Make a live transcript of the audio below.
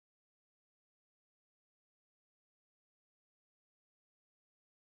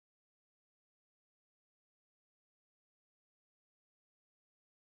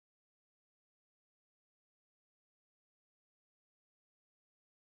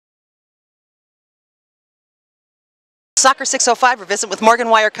Soccer 605, we're visiting with Morgan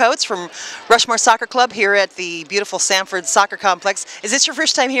Weyer-Coates from Rushmore Soccer Club here at the beautiful Sanford Soccer Complex. Is this your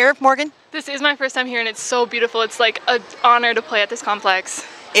first time here, Morgan? This is my first time here and it's so beautiful. It's like an honor to play at this complex.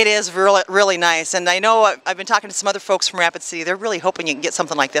 It is really nice, and I know I've been talking to some other folks from Rapid City. They're really hoping you can get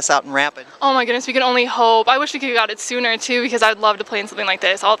something like this out in Rapid. Oh my goodness, we can only hope. I wish we could have got it sooner too, because I'd love to play in something like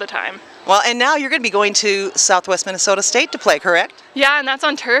this all the time. Well, and now you're going to be going to Southwest Minnesota State to play, correct? Yeah, and that's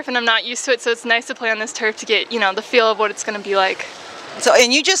on turf, and I'm not used to it, so it's nice to play on this turf to get, the feel of what it's going to be like. So,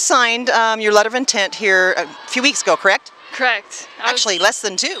 and you just signed your letter of intent here a few weeks ago, correct? Correct. Actually, less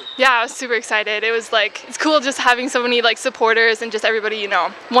than 2. Yeah, I was super excited. It was it's cool just having so many supporters and just everybody,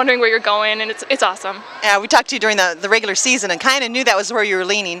 wondering where you're going, and it's awesome. Yeah, we talked to you during the regular season and kind of knew that was where you were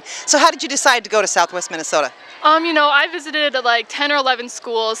leaning. So how did you decide to go to Southwest Minnesota? I visited 10 or 11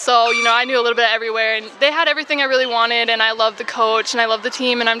 schools, so, I knew a little bit everywhere, and they had everything I really wanted, and I love the coach, and I love the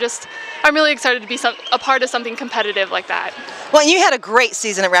team, and I'm really excited to be a part of something competitive like that. Well, you had a great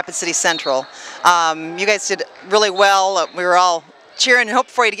season at Rapid City Central. You guys did really well. We were all cheering and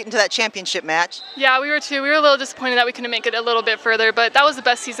hoping for you to get into that championship match. Yeah, we were too. We were a little disappointed that we couldn't make it a little bit further, but that was the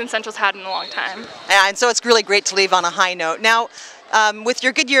best season Central's had in a long time. Yeah, and so it's really great to leave on a high note. Now, with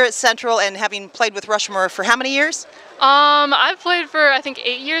your good year at Central and having played with Rushmore for how many years? I've played for, I think,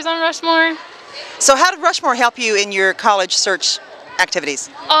 8 years on Rushmore. So how did Rushmore help you in your college search activities?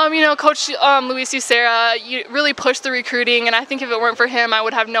 Coach Luis Ucera really pushed the recruiting, and I think if it weren't for him, I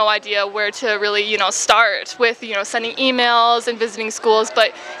would have no idea where to really, start with, sending emails and visiting schools,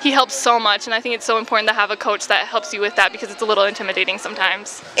 but he helps so much, and I think it's so important to have a coach that helps you with that because it's a little intimidating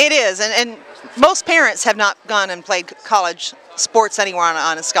sometimes. It is, and most parents have not gone and played college sports anywhere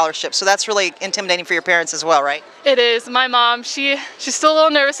on a scholarship, so that's really intimidating for your parents as well, right? It is. My mom, she's still a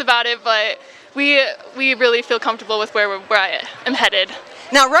little nervous about it, but we really feel comfortable with where I am headed.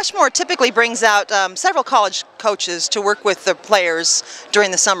 Now, Rushmore typically brings out several college coaches to work with the players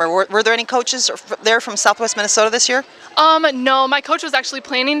during the summer. Were there any coaches there from Southwest Minnesota this year? No, my coach was actually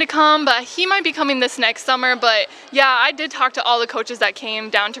planning to come, but he might be coming this next summer. But yeah, I did talk to all the coaches that came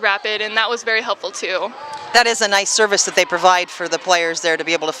down to Rapid, and that was very helpful too. That is a nice service that they provide for the players there to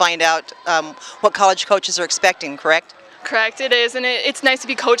be able to find out what college coaches are expecting, correct? Correct, it is, and it's nice to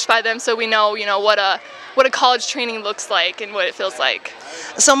be coached by them so we know, what a college training looks like and what it feels like.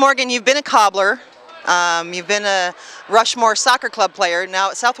 So Morgan, you've been a cobbler, you've been a Rushmore Soccer Club player.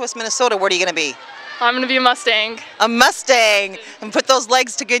 Now at Southwest Minnesota, what are you going to be? I'm going to be a Mustang. A Mustang! And put those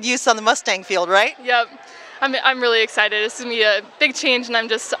legs to good use on the Mustang field, right? Yep. I'm really excited. This is going to be a big change, and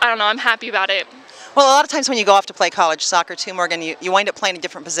I'm happy about it. Well, a lot of times when you go off to play college soccer too, Morgan, you wind up playing a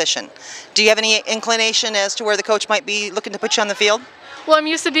different position. Do you have any inclination as to where the coach might be looking to put you on the field? Well, I'm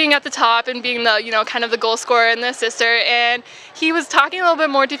used to being at the top and being the, kind of the goal scorer and the assister, and he was talking a little bit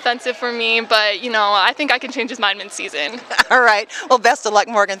more defensive for me, but, I think I can change his mind mid-season. All right. Well, best of luck,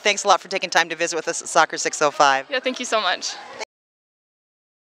 Morgan. Thanks a lot for taking time to visit with us at Soccer 605. Yeah, thank you so much.